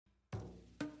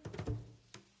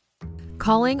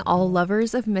Calling all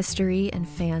lovers of mystery and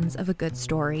fans of a good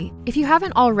story. If you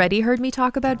haven't already heard me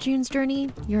talk about June's Journey,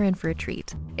 you're in for a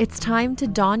treat. It's time to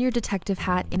don your detective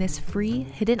hat in this free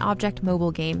hidden object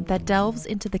mobile game that delves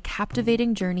into the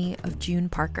captivating journey of June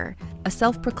Parker, a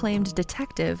self-proclaimed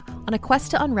detective on a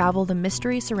quest to unravel the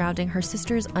mystery surrounding her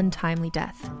sister's untimely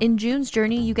death. In June's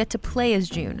Journey, you get to play as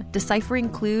June, deciphering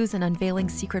clues and unveiling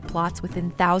secret plots within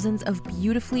thousands of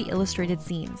beautifully illustrated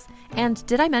scenes. And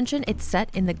did I mention it's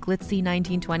set in the glitzy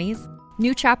 1920s?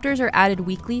 New chapters are added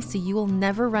weekly, so you will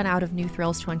never run out of new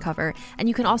thrills to uncover, and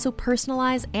you can also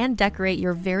personalize and decorate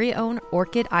your very own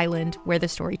Orchid Island where the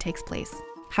story takes place.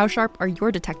 How sharp are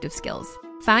your detective skills?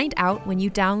 Find out when you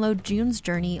download June's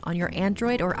Journey on your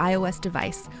Android or iOS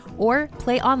device, or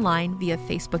play online via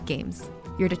Facebook Games.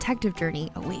 Your detective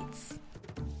journey awaits.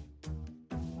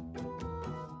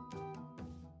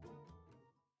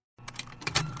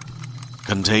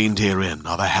 Contained herein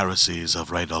are the heresies of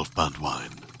Radolf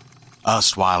Burntwine,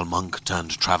 erstwhile monk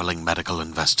turned traveling medical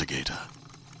investigator.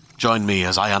 Join me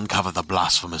as I uncover the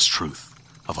blasphemous truth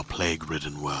of a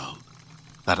plague-ridden world,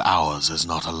 that ours is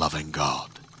not a loving God,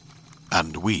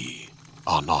 and we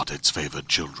are not its favored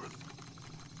children.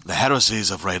 The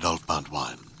heresies of Radolf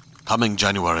Burntwine, coming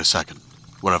January 2nd,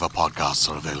 wherever podcasts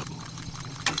are available.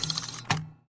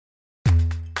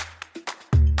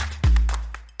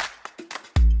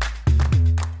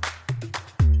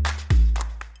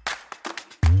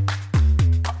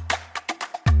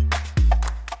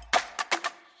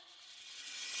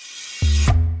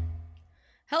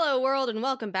 Hello, world, and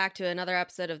welcome back to another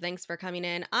episode of Thanks for Coming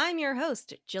In. I'm your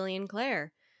host, Jillian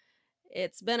Clare.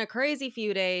 It's been a crazy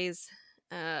few days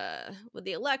with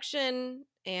the election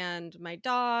and my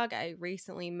dog. I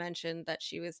recently mentioned that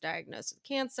she was diagnosed with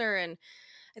cancer, and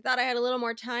I thought I had a little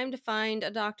more time to find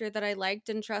a doctor that I liked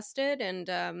and trusted, and,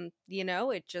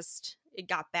 it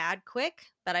got bad quick,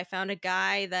 but I found a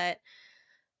guy that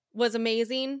was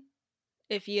amazing.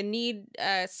 If you need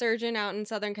a surgeon out in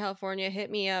Southern California, hit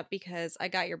me up because I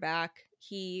got your back.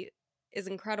 He is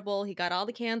incredible. He got all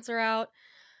the cancer out.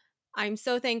 I'm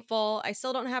so thankful. I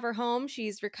still don't have her home.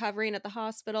 She's recovering at the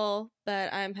hospital,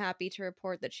 but I'm happy to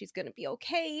report that she's going to be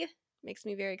okay. Makes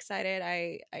me very excited.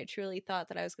 I truly thought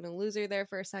that I was going to lose her there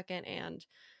for a second, and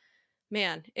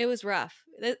man, it was rough.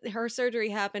 Her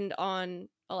surgery happened on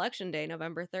Election Day,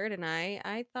 November 3rd, and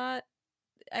I thought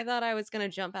I was going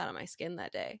to jump out of my skin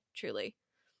that day, truly.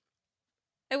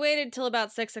 I waited till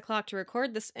about 6 o'clock to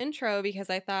record this intro because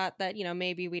I thought that,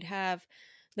 maybe we'd have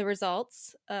the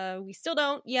results. We still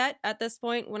don't yet at this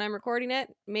point when I'm recording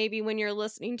it. Maybe when you're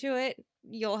listening to it,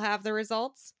 you'll have the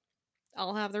results.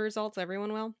 I'll have the results.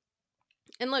 Everyone will.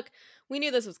 And look, we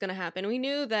knew this was going to happen. We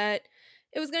knew that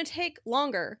it was going to take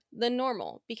longer than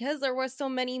normal because there was so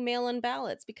many mail-in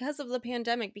ballots, because of the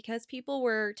pandemic, because people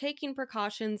were taking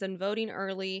precautions and voting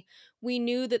early. We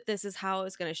knew that this is how it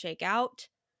was going to shake out.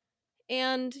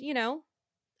 And,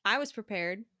 I was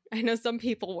prepared. I know some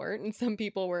people weren't, and some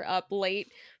people were up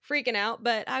late freaking out,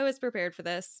 but I was prepared for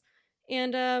this.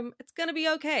 And it's going to be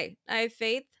okay. I have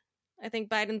faith. I think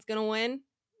Biden's going to win.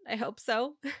 I hope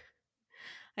so.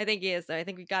 I think he is, though. I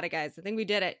think we got it, guys. I think we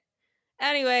did it.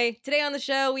 Anyway, today on the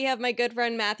show, we have my good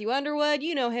friend Matthew Underwood.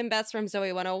 You know him best from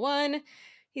Zoe 101.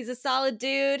 He's a solid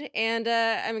dude, and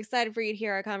I'm excited for you to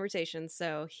hear our conversation.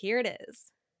 So here it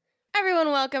is. Everyone,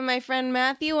 welcome my friend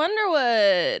Matthew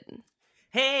Underwood.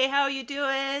 Hey, how you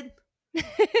doing?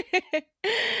 I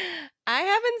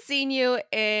haven't seen you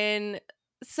in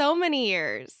so many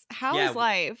years. How is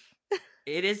life?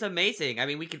 It is amazing. I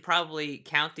mean, we could probably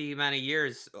count the amount of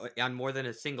years on more than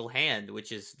a single hand,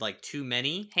 which is like too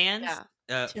many hands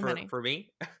for me.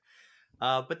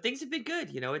 But things have been good.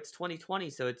 It's 2020,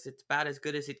 so it's about as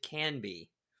good as it can be.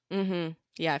 Mm-hmm.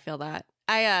 Yeah, I feel that.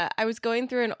 I was going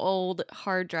through an old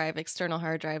external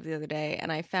hard drive the other day,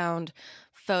 and I found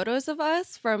photos of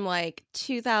us from like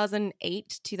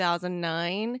 2008,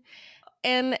 2009.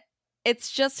 And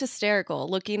it's just hysterical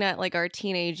looking at like our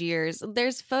teenage years.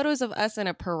 There's photos of us in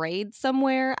a parade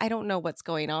somewhere. I don't know what's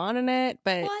going on in it,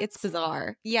 but It's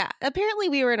bizarre. Yeah. Apparently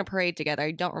we were in a parade together.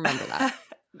 I don't remember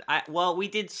that. We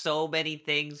did so many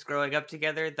things growing up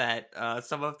together that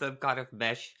some of them kind of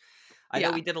mesh. I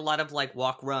know we did a lot of like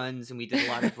walk runs, and we did a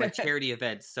lot of like charity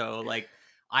events. So like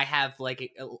I have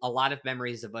like a lot of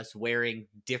memories of us wearing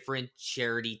different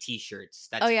charity t-shirts.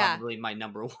 That's probably my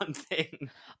number one thing.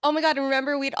 Oh my God.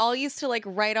 Remember we'd all used to like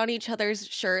write on each other's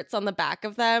shirts on the back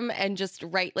of them and just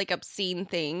write like obscene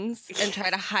things and try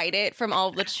to hide it from all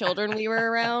of the children we were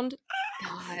around.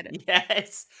 God.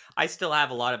 Yes. I still have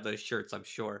a lot of those shirts, I'm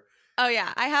sure. Oh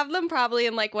yeah, I have them probably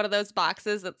in like one of those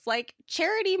boxes that's like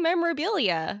charity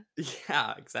memorabilia.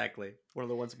 Yeah, exactly. One of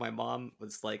the ones my mom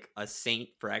was like a saint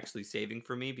for actually saving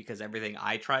for me, because everything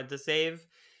I tried to save,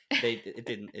 it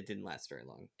didn't last very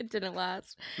long. It didn't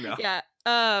last. No. Yeah.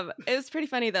 It was pretty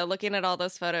funny though, looking at all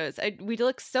those photos. We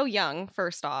look so young,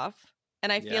 first off,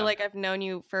 and I feel Yeah. like I've known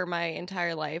you for my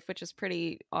entire life, which is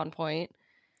pretty on point.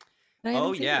 But I Oh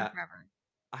haven't seen you in yeah. forever.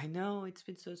 I know, it's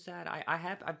been so sad.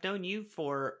 I've known you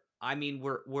for, I mean,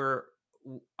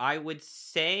 I would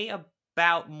say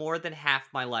about more than half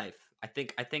my life. I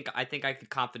could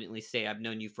confidently say I've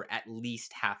known you for at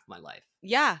least half my life.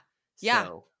 Yeah. Yeah.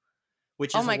 So,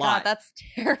 which Oh is a my God, lot. that's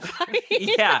terrifying.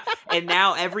 Yeah, and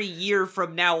now every year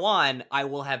from now on, I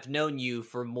will have known you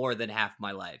for more than half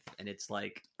my life, and it's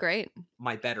like Great.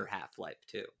 my better half life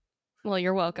too. Well,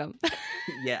 you're welcome.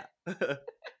 Yeah.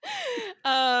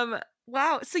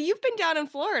 Wow. So you've been down in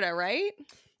Florida, right?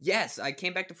 Yes, I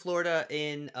came back to Florida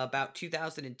in about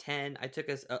 2010. I took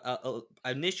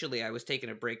initially I was taking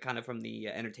a break kind of from the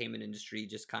entertainment industry,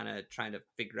 just kind of trying to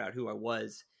figure out who I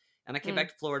was. And I came back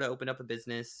to Florida, opened up a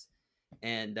business,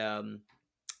 and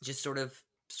just sort of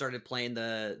started playing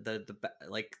the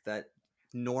like that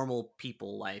normal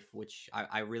people life, which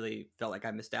I really felt like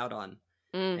I missed out on.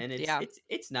 And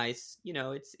it's nice, you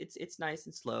know, it's nice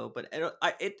and slow, but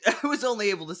I was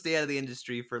only able to stay out of the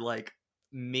industry for like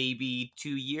maybe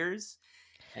 2 years,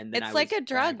 and then It's I like was a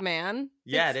drug, back. man.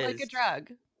 Yeah, It's it like is. a drug.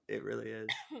 It really is.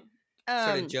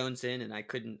 Started jonesing, and I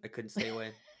couldn't stay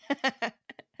away.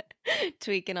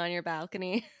 Tweaking on your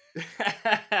balcony.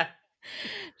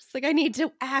 Just like, I need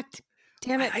to act.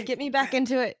 Damn it, get me back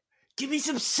into it. Give me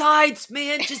some sides,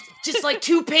 man. Just like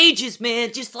 2 pages,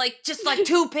 man. Just like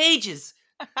 2 pages.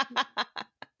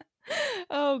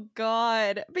 Oh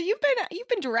God. But you've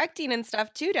been directing and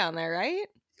stuff too down there, right?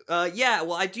 Yeah,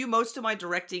 well, I do most of my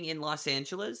directing in Los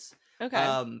Angeles. Okay.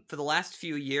 For the last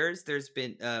few years, there's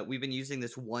been we've been using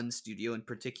this one studio in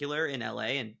particular in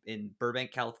LA and in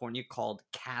Burbank, California, called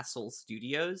Castle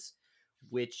Studios,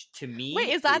 which to me, Wait,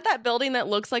 is that building that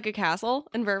looks like a castle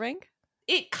in Burbank?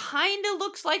 It kind of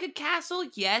looks like a castle.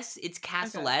 Yes, it's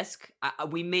castle-esque.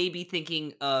 We may be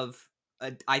thinking of.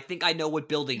 I think I know what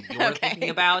building you're thinking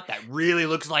about. That really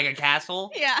looks like a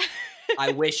castle. Yeah.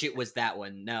 I wish it was that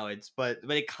one. No, but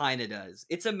it kind of does.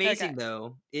 It's amazing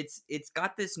though. It's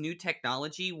got this new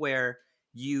technology where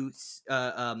you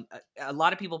a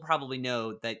lot of people probably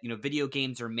know that, you know, video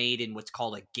games are made in what's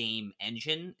called a game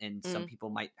engine, and some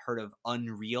people might heard of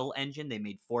Unreal Engine. They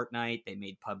made Fortnite, they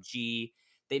made PUBG,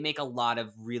 they make a lot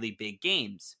of really big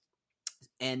games.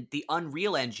 And the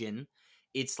Unreal Engine,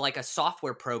 it's like a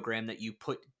software program that you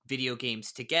put video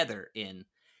games together in,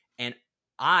 and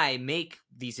I make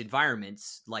these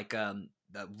environments like the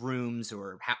rooms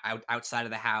or outside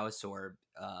of the house or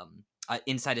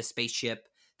inside a spaceship,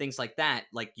 things like that,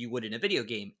 like you would in a video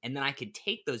game. And then I can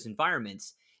take those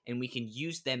environments and we can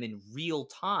use them in real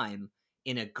time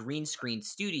in a green screen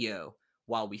studio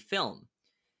while we film.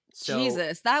 So,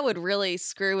 Jesus, that would really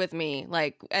screw with me.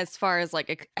 Like, as far as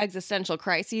like existential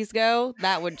crises go,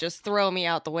 that would just throw me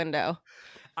out the window.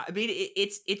 I mean,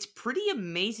 it's pretty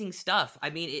amazing stuff. I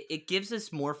mean, it gives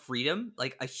us more freedom,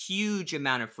 like a huge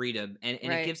amount of freedom, and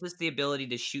it gives us the ability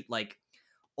to shoot like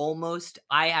almost.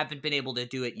 I haven't been able to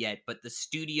do it yet, but the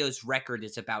studio's record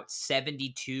is about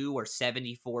 72 or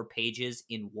 74 pages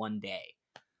in one day.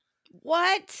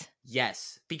 What?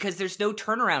 Yes, because there's no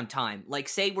turnaround time. Like,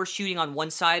 say we're shooting on one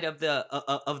side of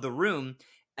the room,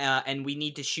 and we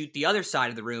need to shoot the other side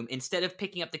of the room. Instead of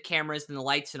picking up the cameras and the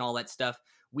lights and all that stuff,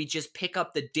 we just pick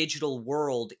up the digital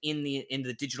world in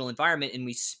the digital environment, and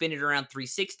we spin it around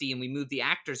 360, and we move the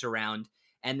actors around,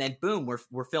 and then boom,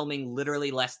 we're filming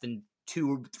literally less than 2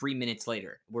 or 3 minutes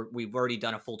later. We've already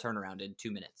done a full turnaround in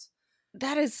 2 minutes.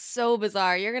 That is so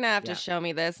bizarre. You're gonna have to show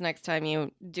me this next time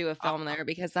you do a film there,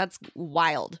 because that's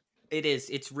wild. It is.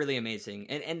 It's really amazing,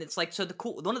 and it's like, so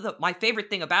my favorite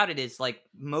thing about it is, like,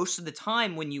 most of the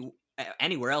time when you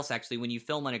anywhere else actually, when you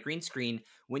film on a green screen,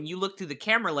 when you look through the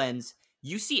camera lens,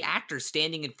 you see actors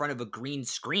standing in front of a green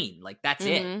screen. Like, that's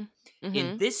it. Mm-hmm.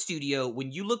 In this studio,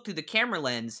 when you look through the camera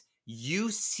lens,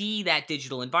 you see that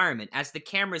digital environment. As the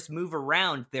cameras move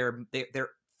around, they're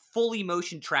fully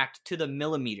motion tracked to the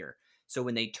millimeter. So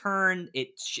when they turn,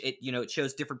 it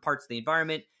shows different parts of the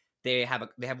environment. They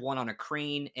have one on a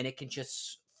crane, and it can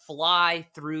just fly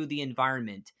through the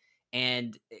environment.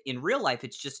 And in real life,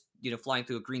 it's just, you know, flying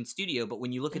through a green studio. But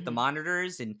when you look at the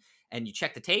monitors and you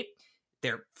check the tape,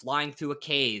 they're flying through a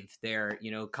cave. They're, you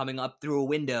know, coming up through a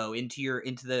window into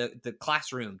the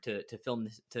classroom to film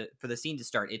for the scene to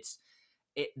start.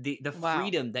 The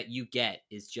freedom that you get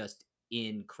is just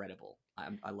incredible.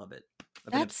 I love it.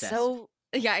 I've been obsessed.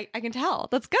 Yeah, I can tell.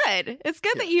 That's good. It's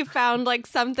good that you found like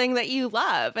something that you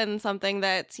love and something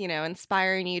that's,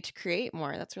 inspiring you to create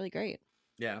more. That's really great.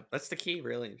 Yeah, that's the key,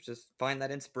 really. Just find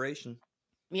that inspiration.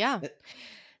 Yeah.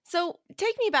 So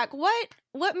take me back.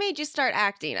 What made you start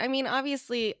acting? I mean,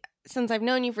 obviously, since I've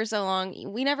known you for so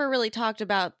long, we never really talked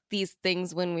about these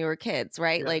things when we were kids,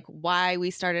 right? Yeah. Like why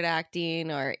we started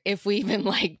acting or if we even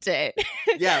liked it.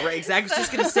 Yeah, right. Exactly. I was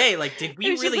just going to say, like, did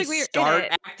we really start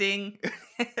acting?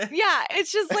 Yeah,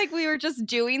 it's just like we were just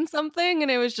doing something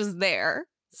and it was just there.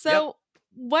 So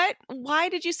why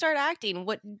did you start acting?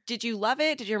 What did you love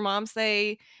it? Did your mom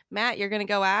say, Matt, you're going to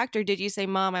go act? Or did you say,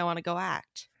 Mom, I want to go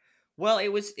act? Well, it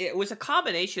was a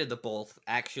combination of the both,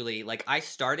 actually. Like, I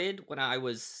started when I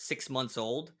was 6 months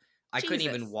old. I couldn't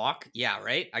even walk. Yeah,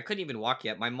 right? I couldn't even walk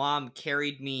yet. My mom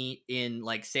carried me in,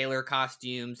 like, sailor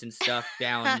costumes and stuff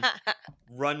down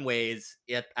runways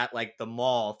at, like, the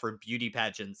mall for beauty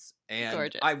pageants. And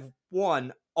Gorgeous. I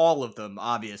won all of them,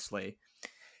 obviously.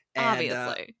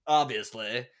 And,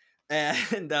 obviously.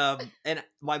 And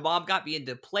my mom got me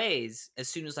into plays as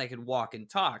soon as I could walk and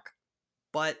talk.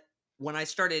 But when I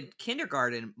started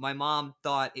kindergarten, my mom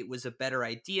thought it was a better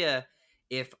idea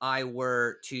if I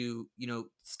were to,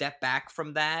 step back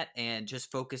from that and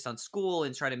just focus on school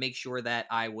and try to make sure that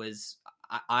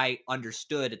I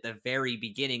understood at the very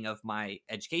beginning of my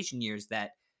education years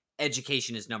that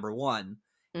education is number one.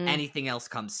 Anything else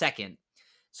comes second.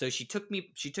 So she took me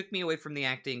away from the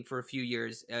acting for a few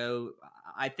years.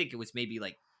 I think it was maybe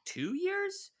like 2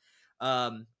 years.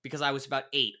 Because I was about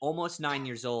 8, almost 9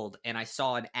 years old, and I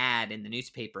saw an ad in the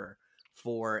newspaper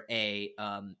for an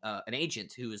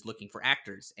agent who was looking for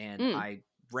actors, and I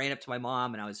ran up to my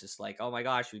mom and I was just like, "Oh my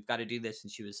gosh, we've got to do this,"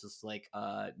 and she was just like,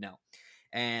 "No,"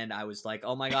 and I was like,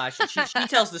 "Oh my gosh." She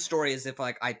tells the story as if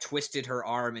like I twisted her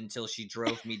arm until she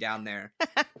drove me down there,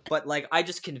 but like I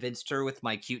just convinced her with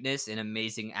my cuteness and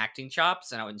amazing acting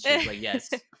chops, and she was like, "Yes."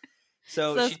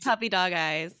 So those puppy dog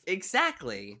eyes,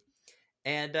 exactly.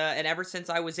 And ever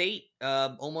since I was 8,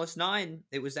 almost 9,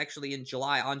 it was actually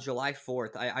on July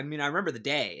 4th. I mean, I remember the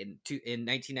day in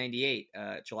 1998,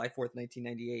 July 4th,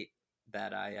 1998,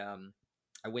 that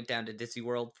I went down to Disney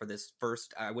World for this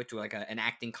first. I went to like an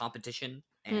acting competition,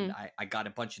 and I got a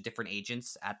bunch of different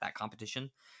agents at that competition.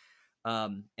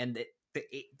 And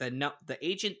the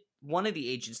agent, one of the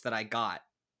agents that I got,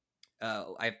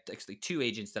 I have actually 2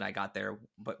 agents that I got there,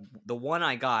 but the one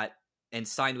I got and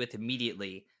signed with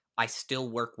immediately, I still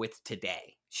work with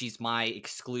today. She's my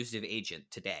exclusive agent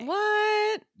today.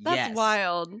 What? That's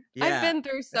wild. Yeah. I've been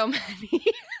through so many.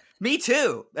 Me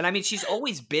too. And I mean, she's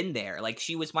always been there. Like,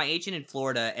 she was my agent in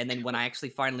Florida. And then when I actually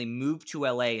finally moved to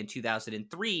LA in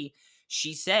 2003,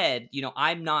 she said,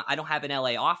 I don't have an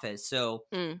LA office. So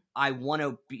I want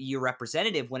to be your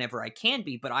representative whenever I can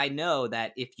be. But I know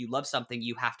that if you love something,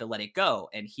 you have to let it go.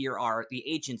 And here are the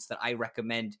agents that I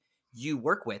recommend you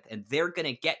work with. And they're going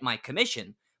to get my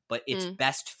commission. But it's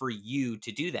best for you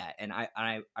to do that. And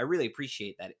I really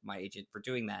appreciate that, my agent, for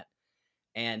doing that.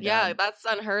 And yeah, that's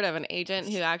unheard of, an agent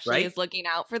who actually is looking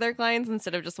out for their clients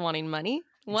instead of just wanting money.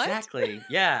 What? Exactly.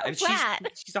 Yeah. And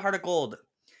she's a heart of gold.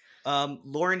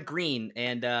 Lauren Green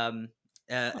and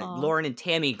Lauren and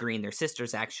Tammy Green, they're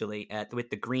sisters actually, with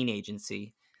the Green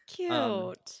Agency.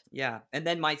 Cute. Yeah. And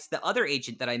then the other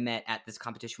agent that I met at this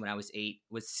competition when I was 8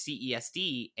 was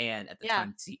CESD, and at the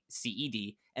time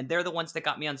CED, and they're the ones that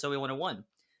got me on Zoe 101.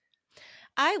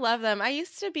 I love them. I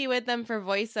used to be with them for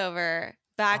voiceover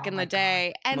back in the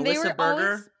day. God. And Melissa they were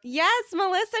Berger? Yes,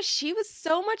 Melissa. She was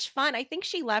so much fun. I think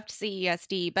she left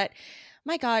CESD, but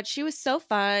my God, she was so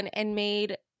fun and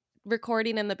made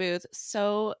recording in the booth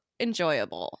so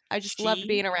enjoyable. I just loved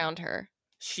being around her.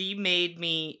 She made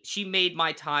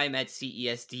my time at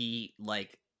CESD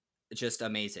like just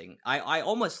amazing. I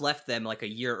almost left them like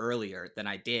a year earlier than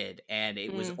I did, and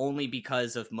it was only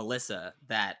because of Melissa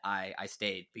that I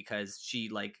stayed, because she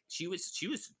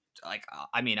was like,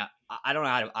 I mean, I don't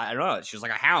know I don't know, she was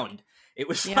like a hound. It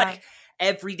was like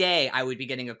every day I would be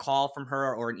getting a call from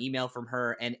her or an email from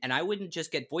her, and I wouldn't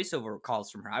just get voiceover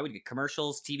calls from her. I would get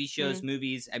commercials, TV shows,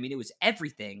 movies. I mean, it was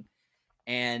everything.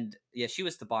 And yeah, she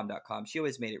was the bomb.com. She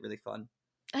always made it really fun.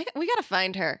 We got to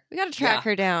find her. We got to track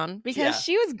her down, because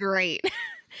she was great.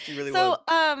 She really was.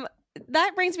 So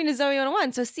that brings me to Zoe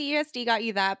 101. So CESD got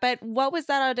you that, but what was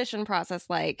that audition process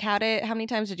like? How many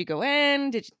times did you go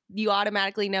in? Did you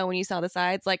automatically know when you saw the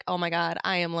sides, like, oh my God,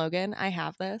 I am Logan, I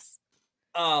have this?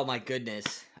 Oh my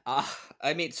goodness.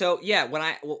 I mean, so yeah,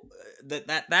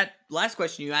 that last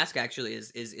question you ask actually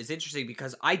is interesting,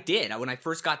 because I did, when I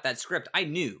first got that script, I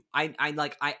knew, I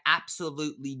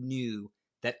absolutely knew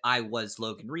that I was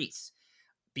Logan Reese,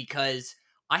 because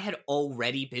I had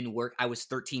already been I was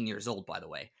 13 years old, by the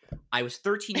way. I was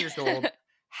 13 years old,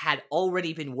 had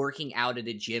already been working out at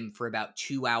a gym for about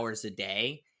 2 hours a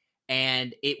day.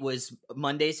 And it was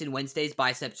Mondays and Wednesdays,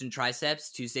 biceps and triceps,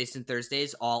 Tuesdays and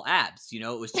Thursdays, all abs. It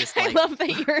was just like... I love that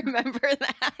you remember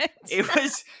that.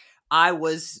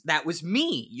 That was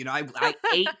me. I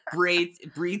ate,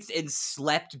 breathed, and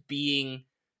slept being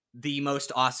the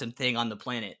most awesome thing on the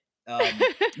planet.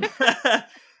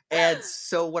 And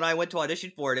so when I went to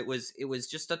audition for it, it was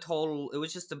just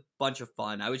a bunch of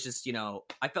fun. I was just,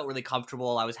 I felt really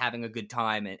comfortable. I was having a good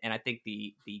time. And I think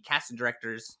the casting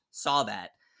directors saw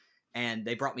that. And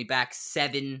they brought me back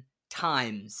 7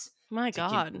 times. My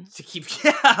God. One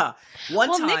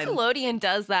time. Nickelodeon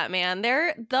does that, man.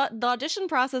 The audition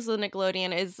process with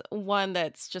Nickelodeon is one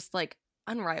that's just like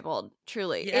unrivaled,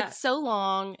 truly. Yeah. It's so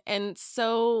long and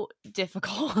so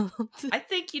difficult. I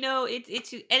think,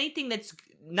 it's anything that's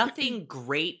nothing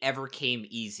great ever came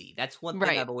easy. That's one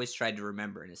thing I've always tried to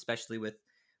remember, and especially with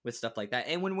stuff like that.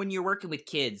 And when you're working with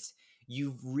kids,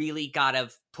 you've really got to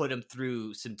put them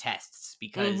through some tests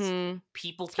because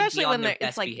people can especially be on when their best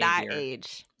it's like behavior. That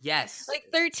age. Yes. Like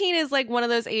 13 is like one of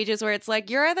those ages where it's like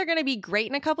you're either going to be great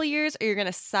in a couple years or you're going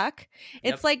to suck.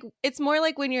 It's like it's more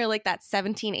like when you're like that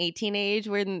 17, 18 age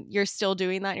when you're still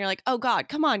doing that and you're like, "Oh God,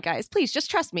 come on guys, please just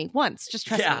trust me once. Just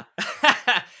trust me."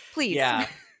 Please. Yeah.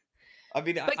 I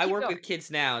mean, I work with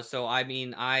kids now, so I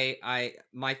mean, I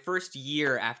my first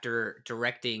year after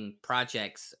directing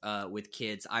projects with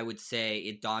kids, I would say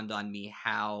it dawned on me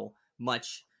how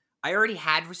much I already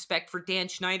had respect for Dan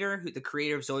Schneider, the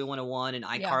creator of Zoe 101 and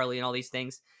iCarly and all these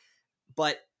things,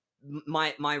 but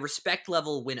my respect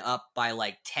level went up by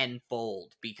like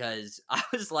 10-fold because I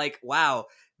was like, wow,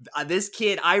 this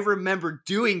kid, I remember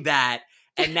doing that,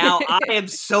 and now I am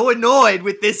so annoyed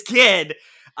with this kid.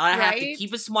 I have to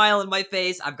keep a smile on my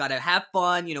face. I've got to have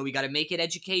fun. We got to make it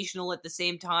educational at the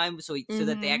same time so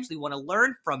that they actually want to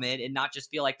learn from it and not just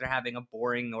feel like they're having a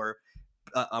boring or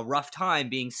a rough time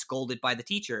being scolded by the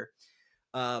teacher.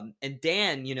 And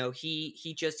Dan,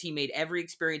 he made every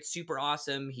experience super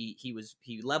awesome.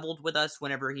 He leveled with us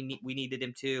whenever we needed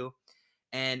him to.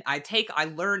 And I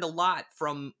learned a lot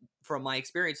from my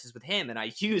experiences with him, and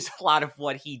I use a lot of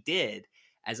what he did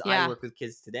as I work with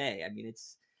kids today. I mean,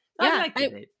 it's...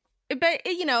 But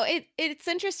it's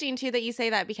interesting too that you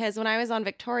say that because when I was on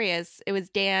Victorious, it was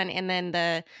Dan, and then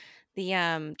the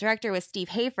director was Steve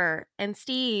Hafer. And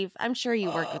Steve, I'm sure you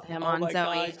worked with him on Zoe.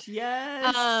 Gosh,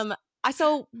 yes.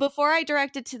 So before I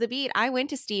directed To the Beat, I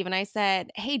went to Steve and I said,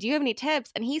 "Hey, do you have any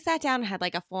tips?" And he sat down and had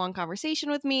like a full-on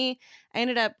conversation with me. I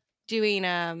ended up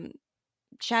doing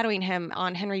shadowing him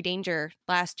on Henry Danger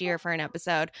last year for an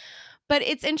episode. But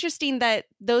it's interesting that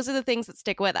those are the things that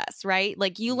stick with us, right?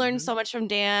 Like you learn so much from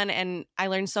Dan and I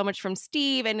learned so much from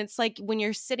Steve. And it's like when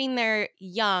you're sitting there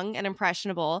young and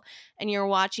impressionable and you're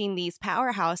watching these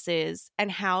powerhouses and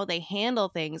how they handle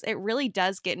things, it really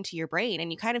does get into your brain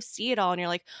and you kind of see it all and you're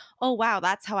like, oh, wow,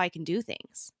 that's how I can do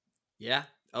things. Yeah.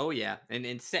 Oh, yeah.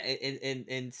 And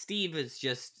Steve is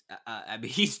just, I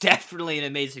mean, he's definitely an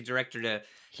amazing director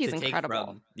He's incredible. Take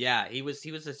from. Yeah, he was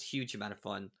a huge amount of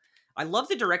fun. I love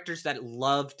the directors that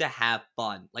love to have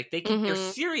fun. Like they're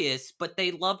serious, but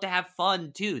they love to have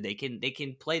fun too. They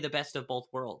can play the best of both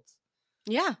worlds.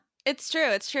 Yeah, it's true.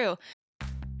 It's true.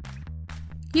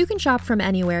 You can shop from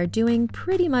anywhere doing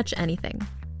pretty much anything.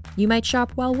 You might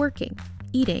shop while working,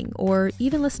 eating, or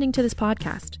even listening to this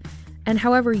podcast. And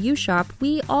however you shop,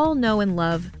 we all know and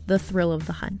love the thrill of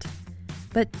the hunt.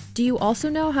 But do you also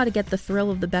know how to get the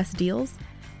thrill of the best deals?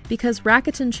 Because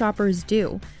Rakuten shoppers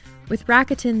do. With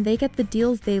Rakuten, they get the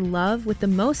deals they love with the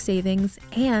most savings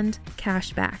and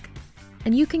cash back.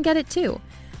 And you can get it too.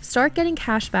 Start getting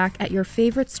cash back at your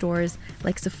favorite stores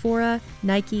like Sephora,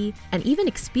 Nike, and even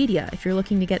Expedia if you're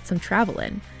looking to get some travel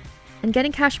in. And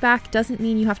getting cash back doesn't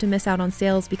mean you have to miss out on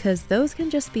sales because those can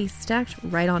just be stacked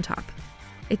right on top.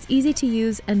 It's easy to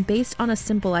use and based on a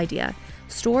simple idea.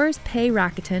 Stores pay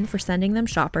Rakuten for sending them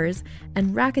shoppers,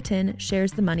 and Rakuten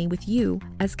shares the money with you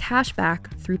as cash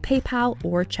back through PayPal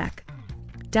or check.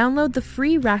 Download the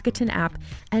free Rakuten app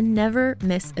and never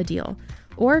miss a deal.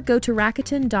 Or go to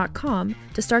Rakuten.com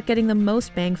to start getting the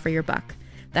most bang for your buck.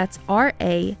 That's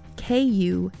Rakuten.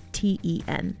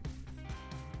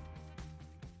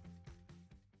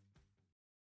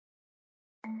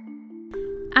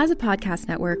 As a podcast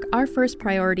network, our first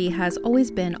priority has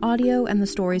always been audio and the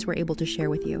stories we're able to share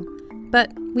with you. But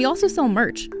we also sell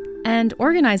merch, and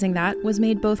organizing that was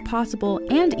made both possible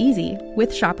and easy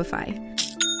with Shopify.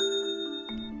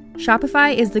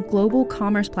 Shopify is the global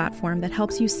commerce platform that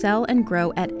helps you sell and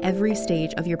grow at every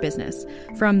stage of your business.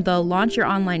 From the launch your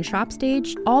online shop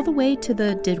stage, all the way to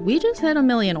the did we just hit a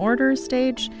million orders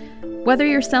stage? Whether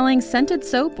you're selling scented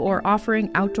soap or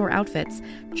offering outdoor outfits,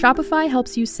 Shopify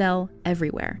helps you sell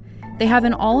everywhere. They have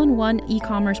an all-in-one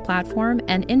e-commerce platform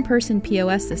and in-person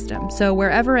POS system, so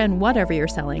wherever and whatever you're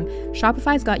selling,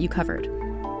 Shopify's got you covered.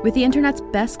 With the internet's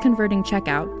best converting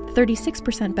checkout,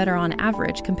 36% better on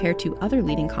average compared to other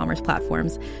leading commerce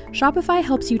platforms, Shopify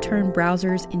helps you turn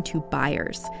browsers into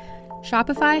buyers.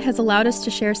 Shopify has allowed us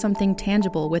to share something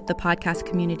tangible with the podcast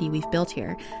community we've built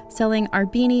here, selling our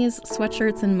beanies,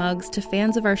 sweatshirts, and mugs to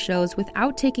fans of our shows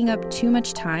without taking up too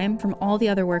much time from all the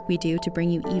other work we do to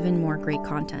bring you even more great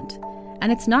content.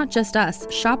 And it's not just us.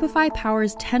 Shopify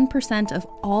powers 10% of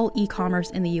all e-commerce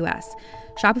in the US.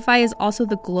 Shopify is also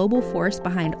the global force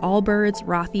behind Allbirds,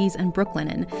 Rothy's, and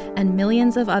Brooklinen, and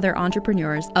millions of other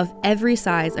entrepreneurs of every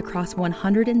size across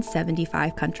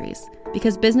 175 countries.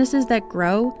 Because businesses that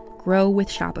grow, grow with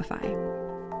Shopify.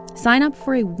 Sign up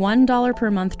for a $1 per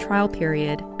month trial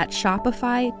period at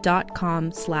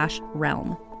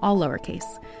shopify.com/realm, all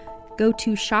lowercase. Go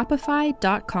to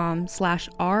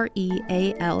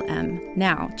shopify.com/REALM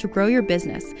now to grow your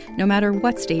business, no matter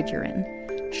what stage you're in.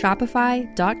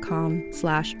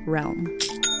 Shopify.com/realm.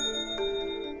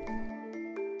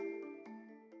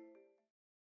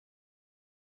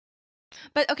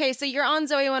 But okay, so you're on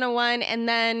Zoe 101, and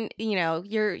then, you know,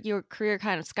 your career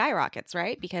kind of skyrockets,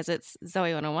 right? Because it's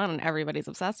Zoe 101 and everybody's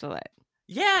obsessed with it.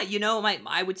 Yeah, you know,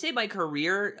 I would say my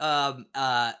career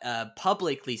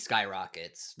publicly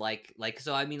skyrockets.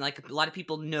 So I mean, like, a lot of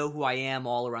people know who I am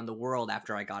all around the world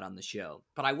after I got on the show.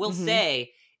 But I will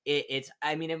say it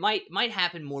might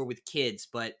happen more with kids,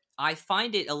 but I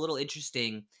find it a little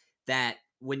interesting that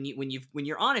when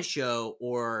you're on a show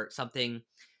or something,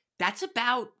 that's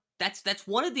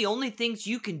one of the only things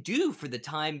you can do for the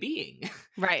time being.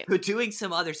 Right. But doing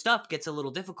some other stuff gets a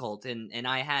little difficult. And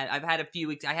I had a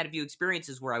few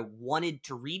experiences where I wanted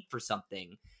to read for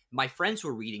something my friends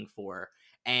were reading for,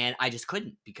 and I just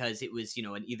couldn't because it was,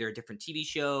 either a different TV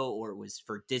show or it was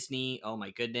for Disney. Oh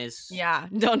my goodness. Yeah,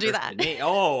 don't do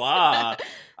that.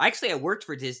 Actually, I worked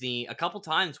for Disney a couple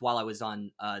times while I was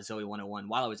on Zoe 101,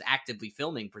 while I was actively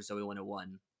filming for Zoe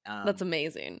 101. That's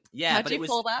amazing. Yeah, how'd you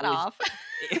pull that off?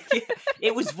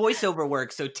 It was voiceover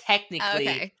work, so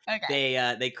technically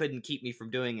okay. They couldn't keep me from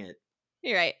doing it.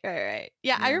 You're right.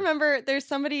 Yeah, I remember there's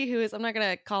somebody who is, I'm not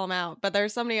gonna call him out, but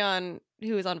there's somebody who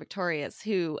was on Victorious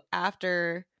who,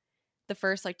 after the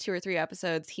first like 2 or 3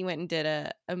 episodes, he went and did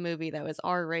a movie that was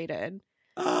R-rated.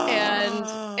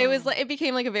 And it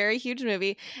became like a very huge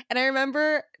movie. And I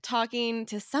remember talking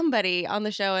to somebody on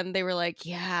the show, and they were like,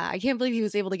 yeah, I can't believe he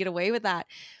was able to get away with that.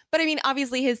 But I mean,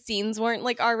 obviously his scenes weren't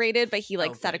like R-rated, but he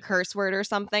said a curse word or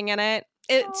something in it.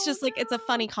 It's just like, it's a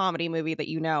funny comedy movie that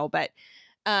but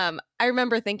I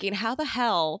remember thinking, how the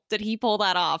hell did he pull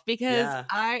that off? Because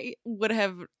I would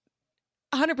have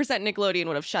 100% Nickelodeon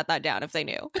would have shut that down if they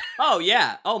knew. Oh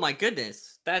yeah. Oh my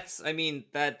goodness.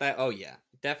 Oh yeah.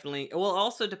 Definitely. Well, it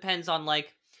also depends on I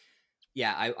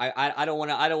don't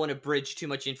want to bridge too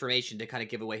much information to kind of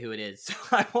give away who it is. So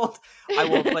I won't.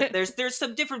 But there's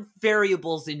some different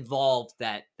variables involved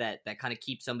that kind of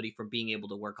keep somebody from being able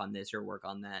to work on this or work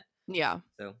on that. Yeah.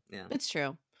 So yeah, it's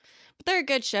true. But they're a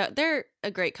good show. They're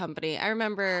a great company. I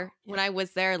remember when I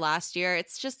was there last year,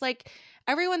 it's just like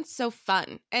everyone's so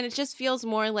fun, and it just feels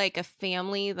more like a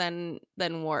family than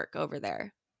work over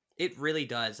there. It really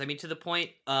does. I mean, to the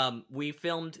point, we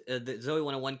filmed the Zoe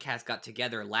 101 cast got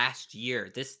together last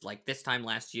year, this time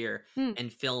last year,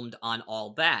 and filmed on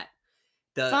All That.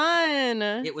 Fun.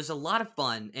 It was a lot of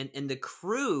fun, and the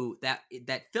crew that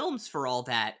films for All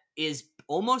That is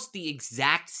almost the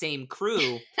exact same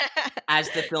crew as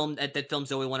that filmed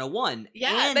Zoe 101.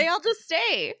 Yeah, and they all just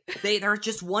stay. They're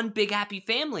just one big happy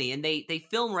family, and they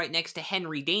film right next to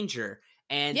Henry Danger,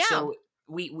 and so.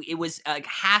 It was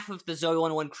half of the Zoe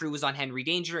 101 crew was on Henry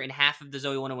Danger, and half of the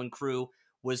Zoe 101 crew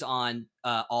was on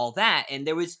All That. And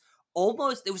it was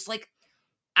like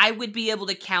I would be able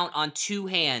to count on 2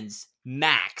 hands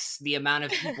max the amount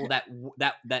of people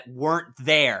that weren't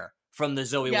there from the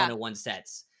Zoe 101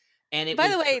 sets. And by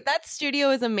the way, that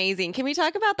studio is amazing. Can we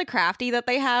talk about the crafty that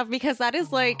they have, because that is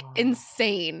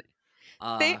insane?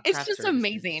 It's just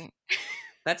amazing.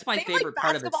 That's my favorite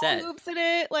part of the set. Hoops in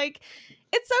it,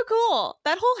 it's so cool.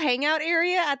 That whole hangout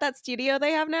area at that studio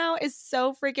they have now is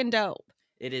so freaking dope.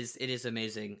 It is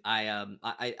amazing. I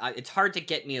it's hard to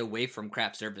get me away from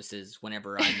craft services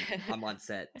whenever I'm on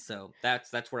set. So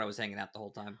that's where I was hanging out the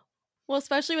whole time. Well,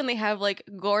 especially when they have like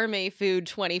gourmet food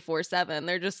 24/7.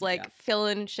 They're just like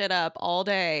filling shit up all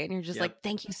day. And you're just like,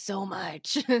 thank you so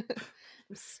much. I'm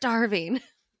starving.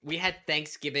 We had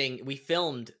Thanksgiving. We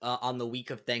filmed on the week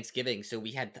of Thanksgiving. So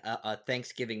we had a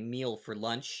Thanksgiving meal for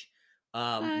lunch.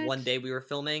 One day we were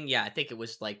filming. Yeah, I think it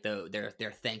was like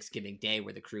their Thanksgiving day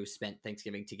where the crew spent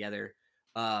Thanksgiving together.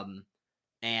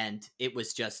 And it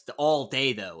was just all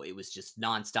day, though. It was just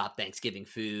nonstop Thanksgiving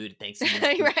food,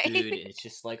 Thanksgiving Right. food. And it's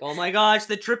just like, oh my gosh,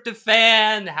 the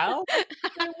tryptophan. How?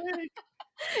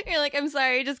 You're like, I'm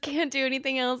sorry, I just can't do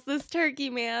anything else. This turkey,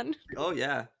 man. Oh,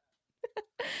 yeah.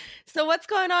 So what's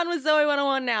going on with Zoey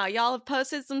 101 now? Y'all have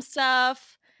posted some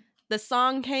stuff. The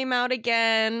song came out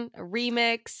again, a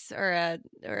remix or a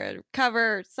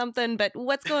cover or something, but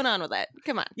what's going on with it?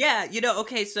 Come on. Yeah,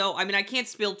 okay, so I mean I can't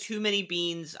spill too many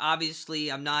beans.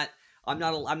 Obviously, I'm not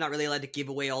really allowed to give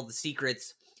away all the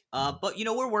secrets. But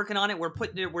we're working on it.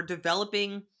 We're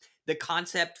developing the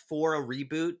concept for a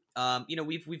reboot.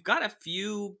 We've got a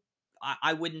few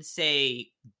I wouldn't say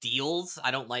deals.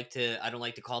 I don't like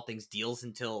to call things deals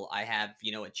until I have,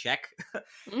 a check.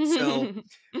 So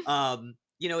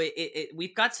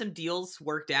we've got some deals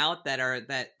worked out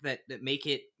that make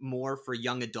it more for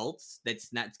young adults.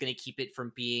 It's going to keep it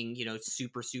from being,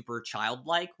 super, super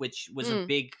childlike, which was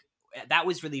that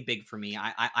was really big for me.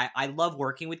 I love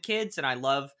working with kids, and I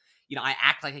love, I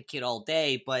act like a kid all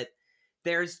day, but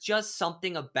there's just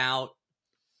something about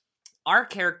our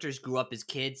characters grew up as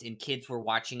kids, and kids were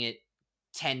watching it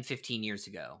 10, 15 years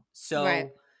ago. So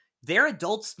they're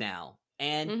adults now.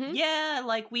 And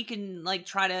we can they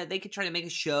could try to make a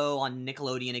show on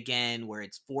Nickelodeon again where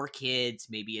it's for kids.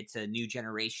 Maybe it's a new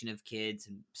generation of kids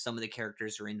and some of the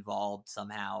characters are involved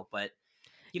somehow. But,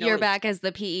 you're back as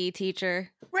the PE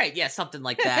teacher. Right. Yeah. Something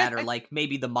like that. Or like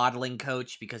maybe the modeling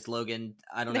coach, because Logan,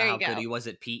 I don't know how good he was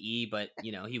at PE, but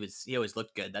he always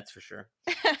looked good. That's for sure.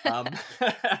 But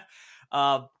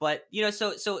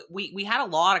so we had a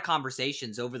lot of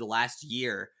conversations over the last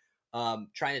year,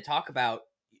 trying to talk about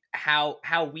how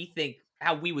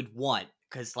we would want,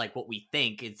 because like what we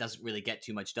think, it doesn't really get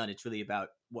too much done. It's really about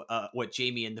what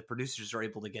Jamie and the producers are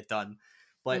able to get done.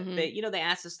 But they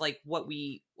asked us like what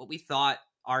we thought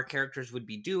our characters would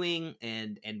be doing,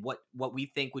 and what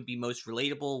we think would be most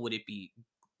relatable. Would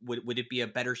it be a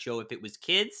better show if it was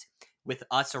kids with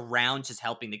us around just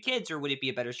helping the kids, or would it be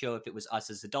a better show if it was us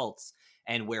as adults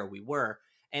and where we were?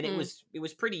 And it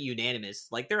was pretty unanimous.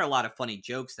 Like there are a lot of funny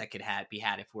jokes that could be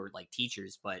had if we're like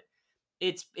teachers, but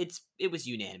it was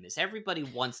unanimous. Everybody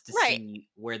wants to see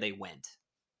where they went.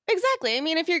 Exactly. I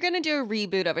mean, if you're going to do a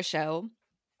reboot of a show,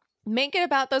 make it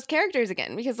about those characters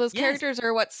again, because those characters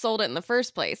are what sold it in the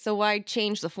first place. So why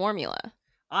change the formula?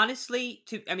 Honestly,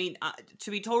 to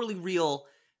be totally real,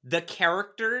 the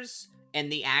characters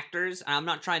and the actors, and I'm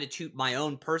not trying to toot my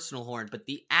own personal horn, but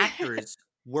the actors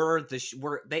were the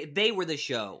show.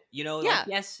 Like,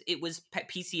 yes, it was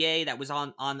PCA that was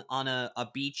on a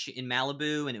beach in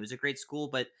Malibu, and it was a great school,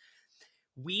 but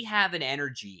we have an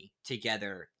energy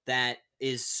together that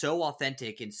is so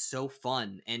authentic and so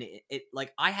fun. And it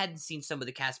like I hadn't seen some of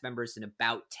the cast members in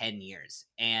about 10 years,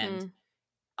 and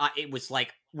it was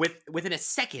like within a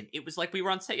second, it was like we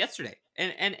were on set yesterday,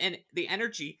 and the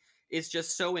energy is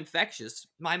just so infectious.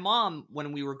 My mom,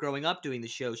 when we were growing up doing the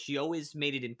show, she always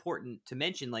made it important to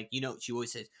mention, like, she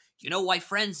always says, why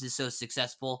Friends is so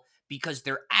successful? Because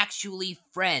they're actually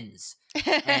friends.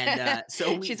 And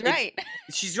so she's right.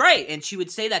 She's right. And she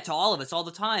would say that to all of us all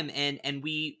the time. And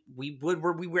we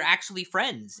were actually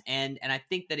friends. And I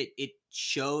think that it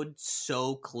showed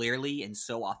so clearly and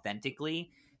so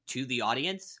authentically to the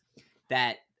audience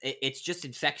that it's just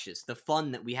infectious. The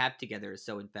fun that we have together is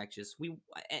so infectious.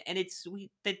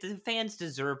 The fans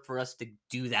deserve for us to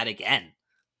do that again.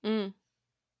 I'm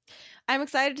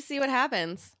excited to see what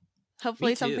happens.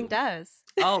 Hopefully something does.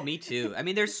 Oh, me too. I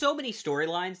mean, there's so many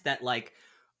storylines that like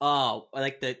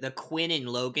the Quinn and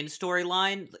Logan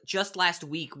storyline. Just last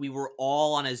week, we were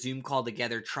all on a Zoom call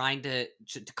together trying to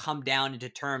come down into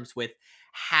terms with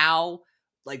how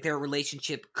like their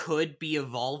relationship could be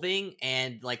evolving,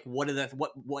 and like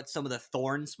what some of the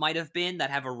thorns might have been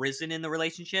that have arisen in the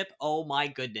relationship. Oh my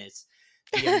goodness.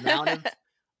 The amount of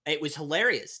it was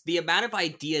hilarious. The amount of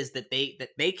ideas that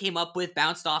they came up with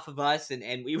bounced off of us,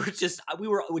 and we were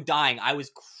dying. I was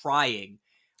crying.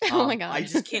 Oh my God. I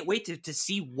just can't wait to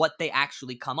see what they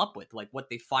actually come up with, like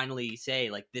what they finally say,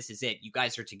 like, this is it, you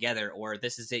guys are together, or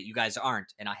this is it, you guys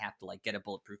aren't, and I have to like get a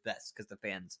bulletproof vest because the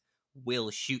fans will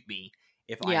shoot me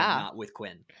if I am not with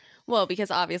Quinn. Well,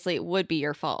 because obviously it would be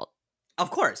your fault.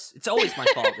 Of course. It's always my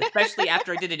fault, especially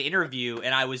after I did an interview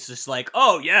and I was just like,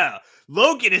 oh yeah,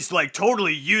 Logan is like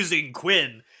totally using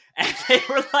Quinn. And they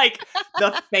were like,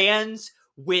 the fans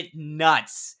went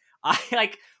nuts. I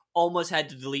like almost had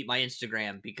to delete my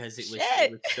Instagram because it was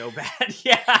so bad.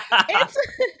 Yeah.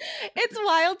 It's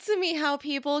wild to me how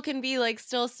people can be like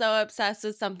still so obsessed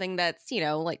with something that's,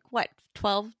 like what,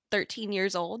 12, 13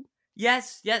 years old?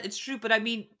 Yes, yeah, it's true. But I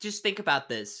mean, just think about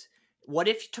this. What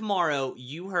if tomorrow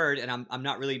you heard, and I'm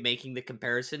not really making the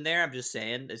comparison there, I'm just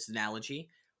saying this analogy.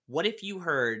 What if you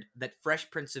heard that Fresh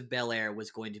Prince of Bel-Air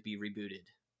was going to be rebooted?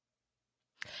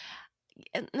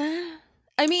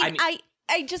 I mean,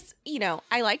 I just,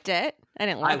 I liked it. I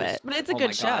didn't love it, but it's a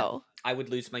good show. I would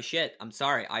lose my shit. I'm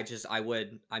sorry. I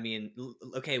would. I mean,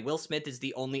 okay, Will Smith is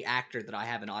the only actor that I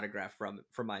have an autograph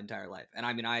from my entire life. And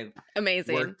I mean, I've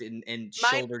worked and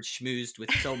shouldered schmoozed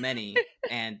with so many.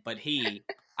 But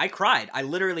I cried. I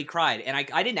literally cried. And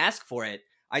I didn't ask for it.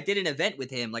 I did an event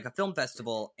with him, like a film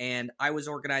festival. And I was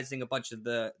organizing a bunch of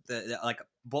the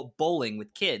bowling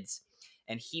with kids.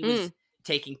 And he was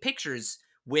taking pictures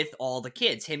with all the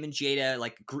kids. Him and Jada,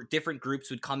 like different groups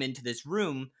would come into this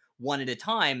room one at a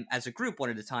time,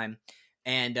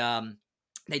 and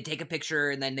they'd take a picture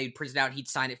and then they'd print it out. He'd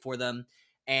sign it for them,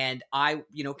 and I,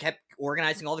 kept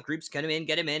organizing all the groups, get him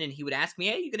in, and he would ask me,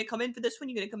 "Hey, you gonna come in for this one?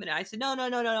 You gonna come in?" And I said, "No,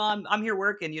 I'm here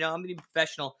working. I'm gonna be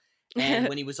professional." And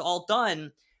when he was all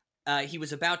done, he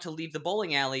was about to leave the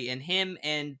bowling alley, and him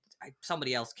and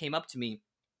somebody else came up to me.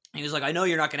 He was like, "I know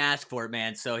you're not gonna ask for it,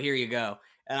 man. So here you go."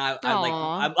 And I'm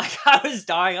like, I was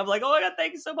dying. I'm like, "Oh my God,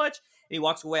 thank you so much." And he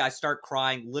walks away. I start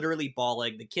crying, literally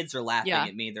bawling. The kids are laughing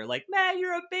at me. They're like, "Matt,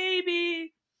 you're a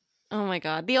baby." Oh my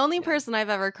God. The only person I've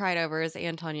ever cried over is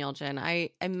Anton Yelchin. I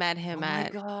met him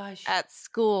at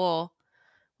school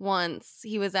once.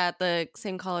 He was at the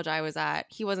same college I was at.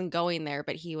 He wasn't going there,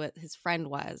 but his friend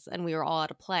was. And we were all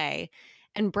at a play.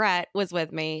 And Brett was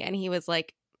with me. And he was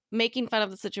like making fun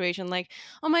of the situation. Like,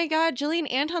 "Oh my God, Jillian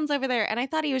Anton's over there." And I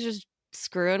thought he was just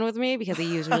screwing with me because he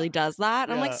usually does that.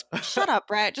 And I'm like, "Shut up,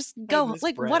 Brett. Just go.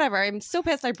 Like, Brett. Whatever. I'm so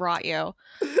pissed I brought you."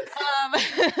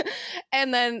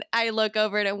 And then I look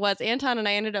over and it was Anton, and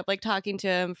I ended up like talking to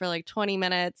him for like 20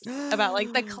 minutes about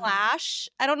like the Clash.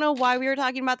 I don't know why we were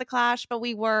talking about the Clash, but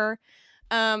we were.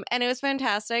 And it was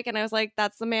fantastic. And I was like,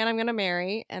 "That's the man I'm going to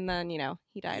marry." And then, he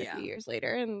died a few years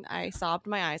later, and I sobbed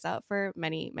my eyes out for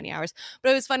many, many hours.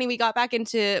 But it was funny. We got back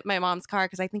into my mom's car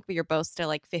because I think we were both still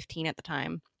like 15 at the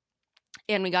time.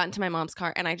 And we got into my mom's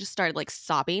car, and I just started like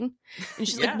sobbing. And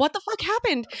she's like, "What the fuck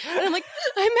happened?" And I'm like,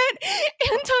 "I met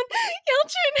Anton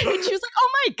Yelchin." And she was like, "Oh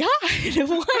my God,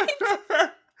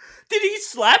 what?" Did he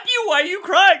slap you? Why are you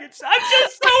crying? I'm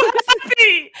just so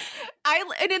happy.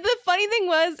 And the funny thing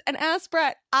was, and ask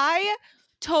Brett, I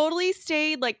totally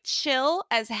stayed like chill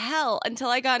as hell until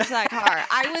I got into that car.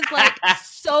 I was like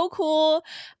so cool.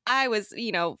 I was,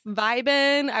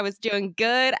 vibing. I was doing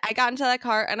good. I got into that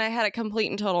car and I had a complete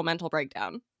and total mental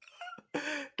breakdown.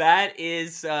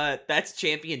 That's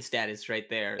champion status right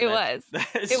there. It was.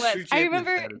 I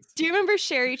remember. Status. Do you remember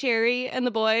Sherry Cherry and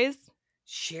the Boys?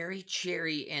 Sherry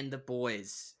Cherry and the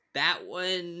Boys. That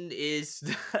one's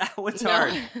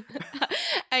hard.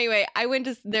 Anyway, I went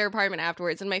to their apartment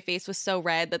afterwards, and my face was so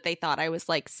red that they thought I was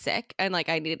like sick and like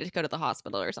I needed to go to the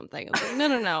hospital or something. I was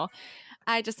like, no.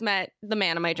 I just met the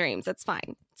man of my dreams. It's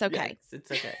fine. It's okay. Yes,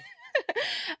 it's okay.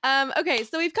 Okay,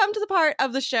 so we've come to the part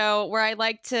of the show where I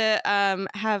like to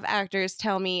have actors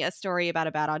tell me a story about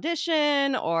a bad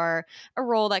audition or a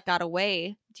role that got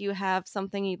away. Do you have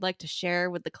something you'd like to share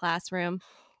with the classroom?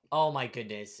 Oh my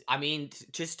goodness. I mean,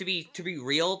 just to be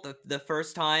real, the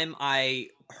first time I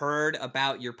heard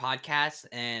about your podcast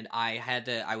and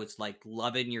I was like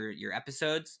loving your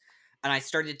episodes, and I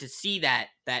started to see that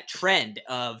trend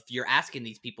of you're asking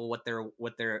these people what their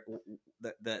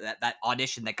that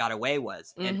audition that got away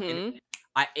was. And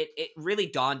it really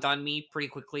dawned on me pretty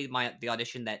quickly the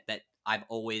audition that I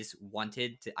always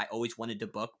wanted to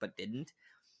book but didn't.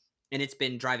 And it's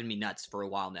been driving me nuts for a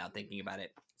while now thinking about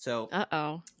it. So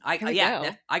I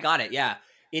got it. Yeah.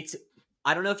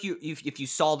 I don't know if you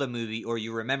saw the movie or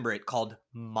you remember it, called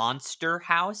Monster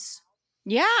House.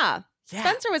 Yeah.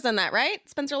 Spencer was in that, right?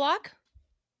 Spencer Locke?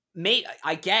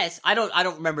 I guess. I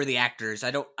don't remember the actors.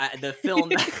 The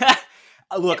film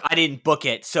Look, I didn't book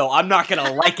it, so I'm not going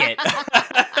to like it.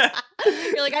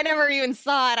 You're like, I never even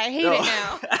saw it. I hate it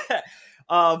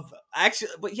now.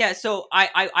 Actually, but yeah, so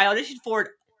I auditioned for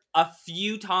it a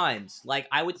few times. Like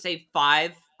I would say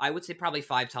probably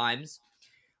 5 times.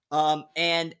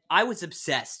 And I was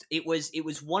obsessed. It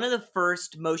was one of the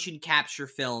first motion capture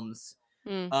films,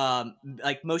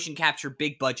 like motion capture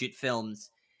big budget films.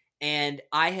 And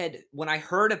when I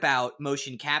heard about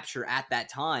motion capture at that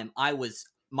time,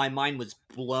 my mind was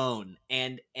blown.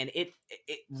 And it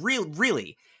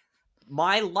really,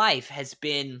 my life has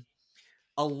been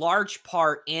a large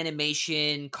part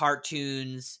animation,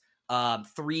 cartoons,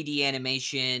 3D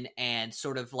animation, and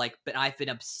sort of like, but I've been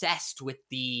obsessed with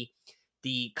the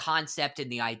concept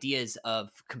and the ideas of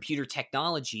computer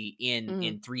technology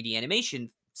in 3D animation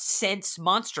since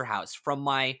Monster House, from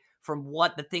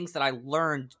what the things that I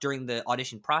learned during the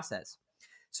audition process.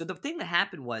 So the thing that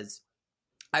happened was,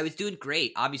 I was doing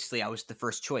great. Obviously, I was the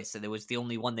first choice, and it was the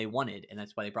only one they wanted, and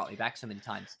that's why they brought me back so many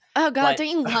times. Oh God, don't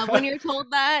you love when you're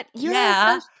told that? You're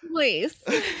Yeah. the first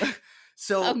choice.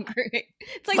 So great.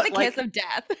 It's like the kiss of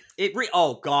death.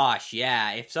 Oh gosh,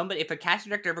 yeah. If a casting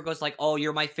director ever goes like, "Oh,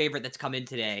 you're my favorite that's come in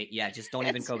today," yeah, just don't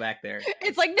even go back there.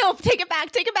 It's like, no, take it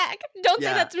back. Don't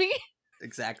say that to me.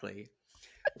 Exactly.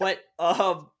 But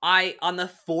on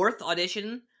the fourth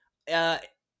audition,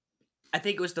 I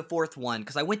think it was the fourth one,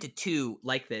 because I went to 2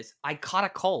 like this. I caught a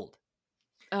cold.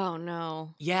 Oh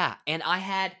no. Yeah, and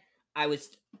I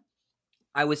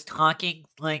was talking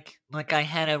like I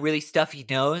had a really stuffy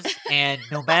nose, and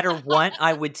no matter what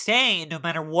I would say, no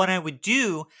matter what I would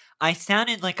do, I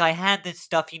sounded like I had this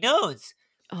stuffy nose.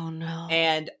 Oh no.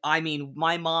 And I mean,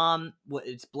 my mom,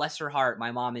 bless her heart,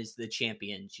 my mom is the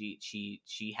champion. She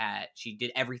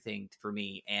did everything for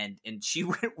me, and she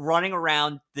went running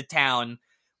around the town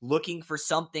looking for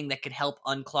something that could help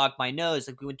unclog my nose.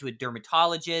 Like, we went to a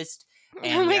dermatologist,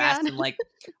 and we asked him, like,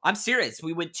 I'm serious.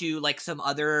 We went to like some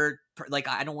other, like,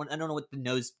 I don't know what the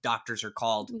nose doctors are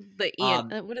called.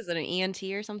 What is it, an ENT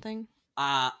or something?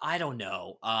 I don't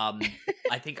know. Are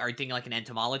you thinking like an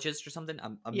entomologist or something?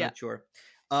 I'm not sure.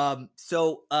 And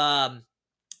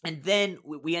then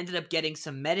we ended up getting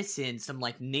some medicine, some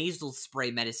like nasal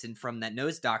spray medicine from that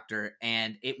nose doctor,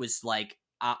 and it was like,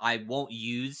 I won't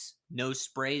use nose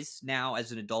sprays now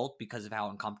as an adult because of how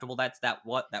uncomfortable that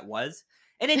was.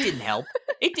 And it didn't help.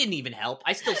 It didn't even help.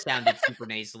 I still sounded super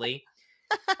nasally.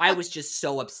 I was just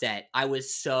so upset.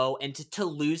 And to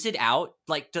lose it out,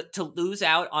 like to lose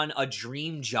out on a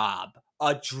dream job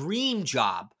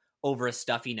over a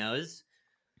stuffy nose.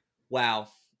 Wow.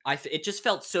 It just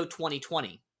felt so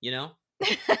 2020, you know?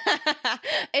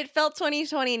 It felt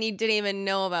 2020, and you didn't even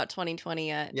know about 2020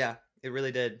 yet. Yeah, it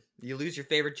really did. You lose your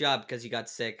favorite job because you got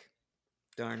sick.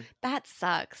 Darn. That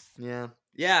sucks. Yeah.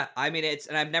 Yeah, I mean,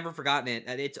 and I've never forgotten it.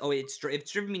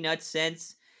 It's driven me nuts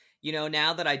since,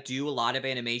 now that I do a lot of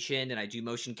animation and I do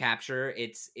motion capture,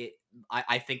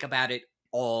 I think about it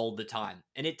all the time.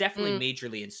 And it definitely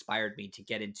majorly inspired me to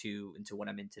get into what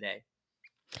I'm in today.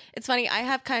 It's funny, I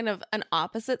have kind of an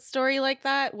opposite story like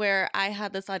that, where I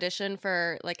had this audition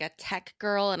for like a tech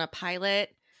girl and a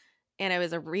pilot, and it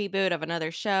was a reboot of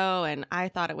another show, and I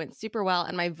thought it went super well,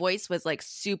 and my voice was like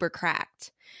super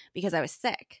cracked because I was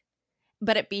sick.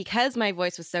 But because my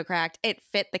voice was so cracked, it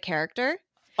fit the character.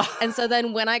 And so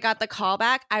then when I got the call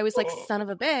back, I was like, son of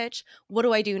a bitch, what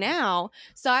do I do now?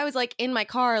 So I was like in my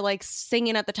car, like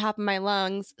singing at the top of my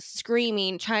lungs,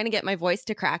 screaming, trying to get my voice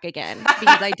to crack again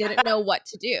because I didn't know what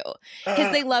to do,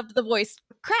 because they loved the voice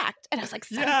cracked. And I was like,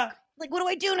 like, what do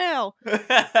I do now?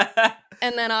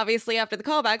 And then obviously after the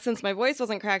callback, since my voice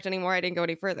wasn't cracked anymore, I didn't go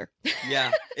any further.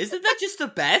 Yeah. Isn't that just the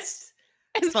best?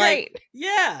 It's great.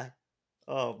 Yeah.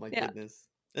 Oh my goodness.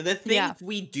 And the things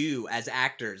we do as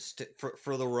actors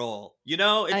for the role,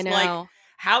 it's like,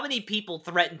 how many people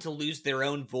threaten to lose their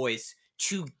own voice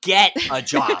to get a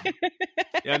job? You know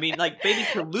what I mean? Like, maybe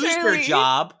to lose their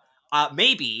job,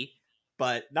 maybe,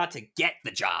 but not to get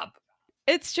the job.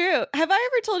 It's true. Have I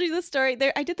ever told you this story?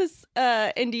 I did this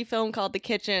indie film called The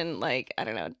Kitchen, like, I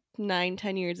don't know,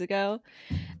 9-10 years ago.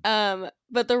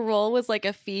 But the role was like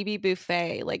a Phoebe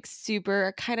Buffay, like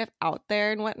super kind of out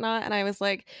there and whatnot. And I was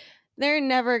like, they're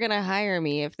never going to hire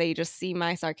me if they just see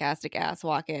my sarcastic ass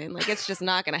walk in. Like, it's just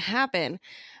not going to happen.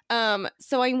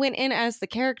 So I went in as the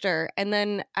character, and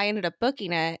then I ended up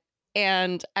booking it.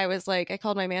 And I was like, I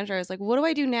called my manager. I was like, what do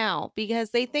I do now?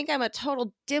 Because they think I'm a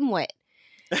total dimwit.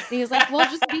 And he was like, well,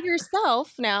 just be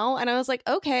yourself now. And I was like,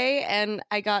 okay. And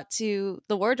I got to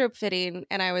the wardrobe fitting,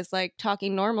 and I was like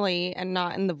talking normally and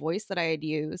not in the voice that I had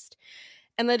used.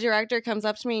 And the director comes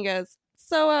up to me and goes,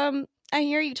 so, I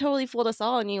hear you totally fooled us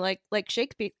all, and you like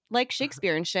Shakespeare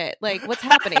and shit. Like, what's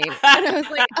happening? And I was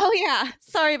like, oh yeah,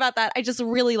 sorry about that. I just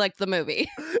really liked the movie.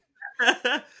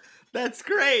 That's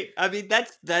great. I mean,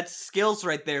 that's skills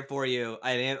right there for you.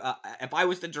 If I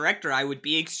was the director, I would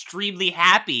be extremely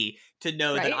happy to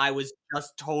know that I was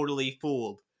just totally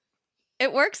fooled.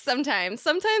 It works sometimes.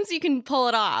 Sometimes you can pull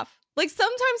it off. Like,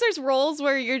 sometimes there's roles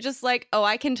where you're just like, oh,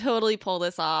 I can totally pull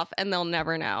this off, and they'll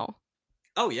never know.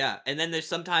 Oh, yeah. And then there's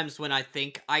sometimes when I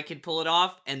think I can pull it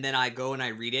off, and then I go and I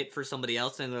read it for somebody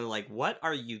else, and they're like, what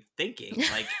are you thinking?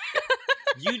 Like,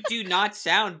 You do not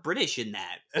sound British in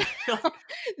that.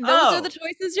 Those are the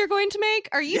choices you're going to make?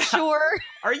 Are you sure?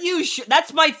 Are you sure?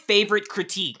 That's my favorite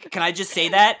critique. Can I just say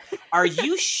that? Are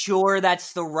you sure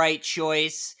that's the right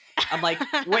choice? I'm like,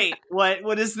 wait,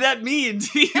 what does that mean?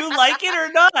 Do you like it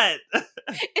or not?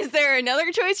 Is there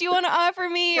another choice you want to offer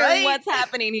me, or what's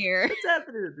happening here? What's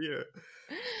happening here?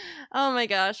 Oh my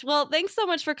gosh. Well, thanks so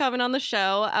much for coming on the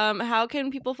show. How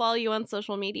can people follow you on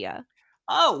social media?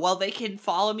 Oh, well, they can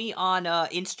follow me on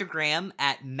Instagram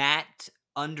at Matt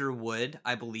Underwood,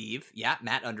 I believe. Yeah,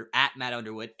 Matt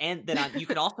Underwood. And then you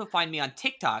can also find me on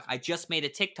TikTok. I just made a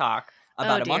TikTok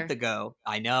about a month ago.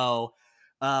 I know.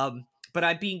 But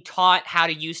I'm being taught how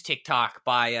to use TikTok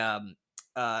by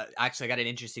actually, I got an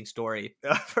interesting story.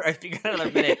 I think another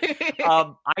minute.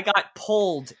 I got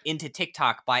pulled into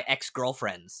TikTok by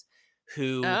ex-girlfriends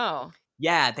who,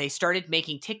 they started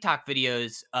making TikTok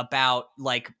videos about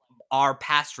like our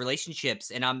past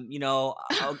relationships, and I'm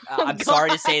sorry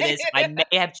to say this, I may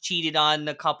have cheated on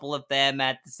a couple of them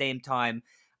at the same time.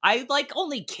 I like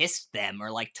only kissed them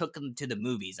or like took them to the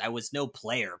movies. I was no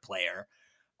player.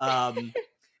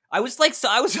 I was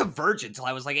a virgin till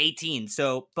I was like 18.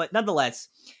 So, but nonetheless,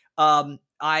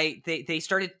 they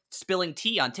started spilling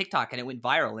tea on TikTok and it went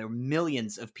viral. There were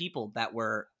millions of people that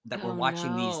were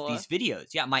watching these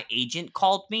videos. Yeah, my agent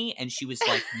called me and she was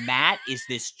like, "Matt, is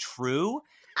this true?"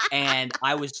 And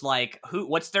I was like, "Who?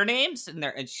 What's their names?" And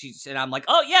I'm like,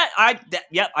 "Oh yeah,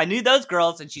 I knew those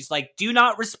girls." And she's like, "Do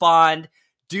not respond.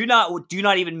 Do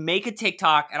not even make a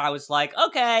TikTok." And I was like,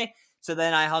 "Okay." So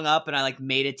then I hung up and I like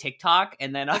made a TikTok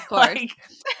and then I like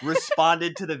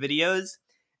responded to the videos.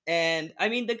 And I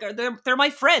mean, they're my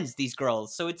friends, these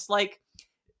girls. So it's like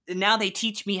now they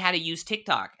teach me how to use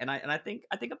TikTok, and I think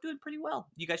I'm doing pretty well.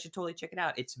 You guys should totally check it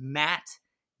out. It's Matt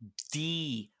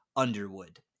D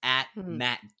Underwood at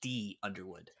Matt D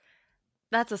Underwood.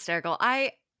 That's hysterical.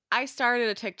 I started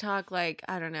a TikTok like,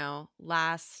 I don't know,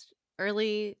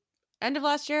 end of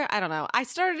last year. I don't know. I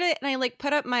started it and I like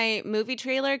put up my movie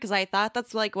trailer because I thought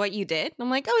that's like what you did. I'm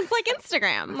like, oh, it's like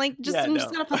Instagram. Like, I'm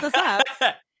just gonna put this up.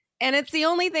 And it's the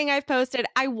only thing I've posted.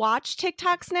 I watch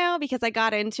TikToks now because I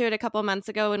got into it a couple months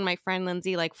ago and my friend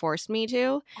Lindsay like forced me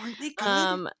to. Aren't they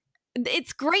good?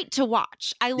 It's great to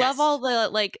watch. I love all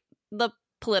the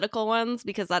political ones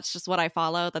because that's just what I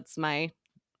follow. That's my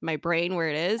brain where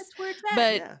it is. That's where it's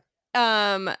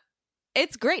at, but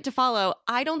it's great to follow.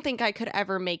 I don't think I could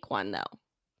ever make one though.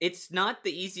 It's not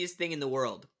the easiest thing in the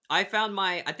world. I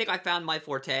think I found my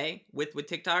forte with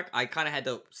TikTok. I kind of had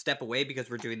to step away because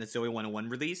we're doing the Zoe 101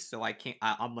 release, so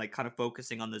I'm like kind of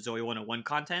focusing on the Zoe 101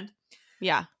 content.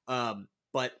 Yeah.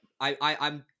 But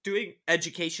I'm doing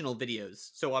educational videos,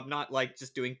 so I'm not like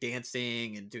just doing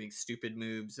dancing and doing stupid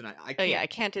moves. And I can't. Oh yeah, I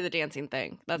can't do the dancing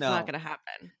thing. That's not going to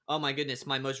happen. Oh my goodness,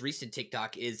 my most recent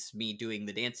TikTok is me doing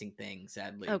the dancing thing.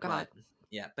 Sadly. Oh god.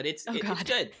 Yeah, but it's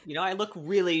good. You know, I look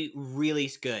really, really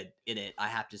good in it, I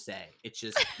have to say. It's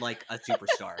just like a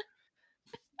superstar.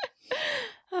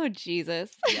 Oh,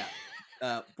 Jesus.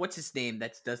 Yeah. What's his name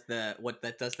that does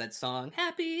that song?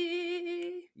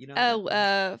 Happy. You know?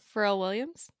 Oh, Pharrell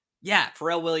Williams? Yeah,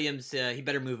 Pharrell Williams, he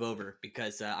better move over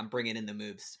because I'm bringing in the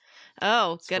moves.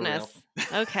 Oh, it's goodness.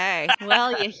 Okay.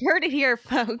 Well, you heard it here,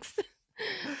 folks.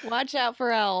 Watch out,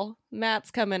 Pharrell. Matt's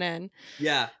coming in.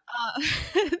 Yeah.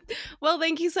 Well,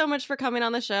 thank you so much for coming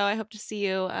on the show. I hope to see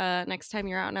you next time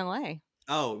you're out in LA.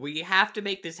 Oh, we have to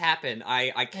make this happen.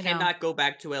 I cannot go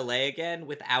back to LA again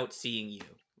without seeing you.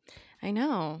 I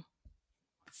know.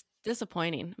 It's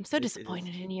disappointing. I'm so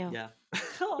disappointed in you. Yeah.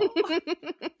 All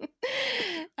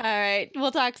right. We'll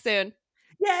talk soon.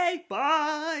 Yay.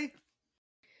 Bye.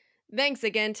 Thanks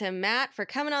again to Matt for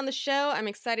coming on the show. I'm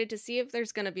excited to see if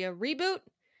there's going to be a reboot.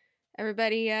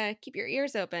 Everybody, keep your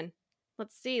ears open.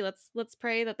 Let's see. Let's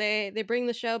pray that they bring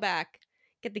the show back.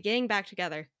 Get the gang back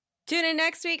together. Tune in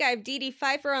next week. I have Dee Dee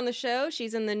Pfeiffer on the show.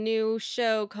 She's in the new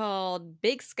show called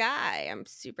Big Sky. I'm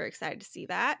super excited to see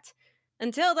that.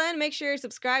 Until then, make sure you're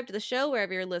subscribed to the show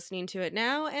wherever you're listening to it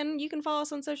now, and you can follow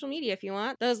us on social media if you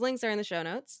want. Those links are in the show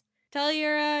notes. Tell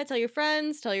your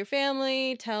friends, tell your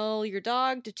family, tell your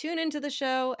dog to tune into the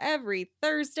show every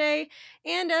Thursday.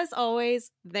 And as always,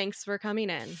 thanks for coming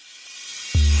in.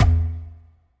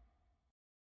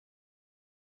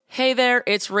 Hey there,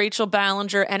 it's Rachel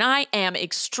Ballinger, and I am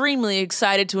extremely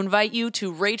excited to invite you to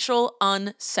Rachel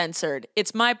Uncensored.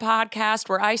 It's my podcast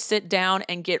where I sit down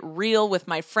and get real with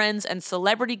my friends and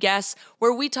celebrity guests,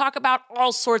 where we talk about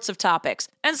all sorts of topics.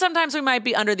 And sometimes we might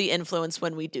be under the influence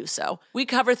when we do so. We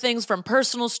cover things from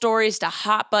personal stories to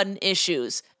hot button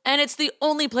issues. and it's the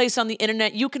only place on the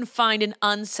internet you can find an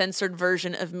uncensored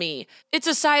version of me. It's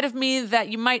a side of me that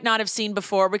you might not have seen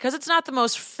before because it's not the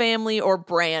most family or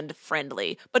brand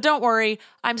friendly. But don't worry,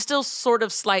 I'm still sort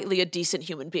of slightly a decent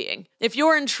human being. If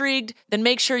you're intrigued, then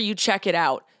make sure you check it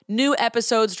out. New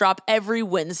episodes drop every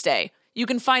Wednesday. You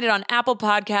can find it on Apple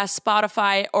Podcasts,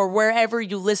 Spotify, or wherever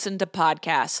you listen to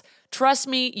podcasts. Trust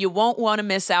me, you won't want to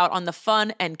miss out on the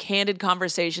fun and candid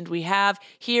conversations we have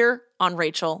here on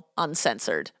Rachel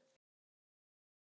Uncensored.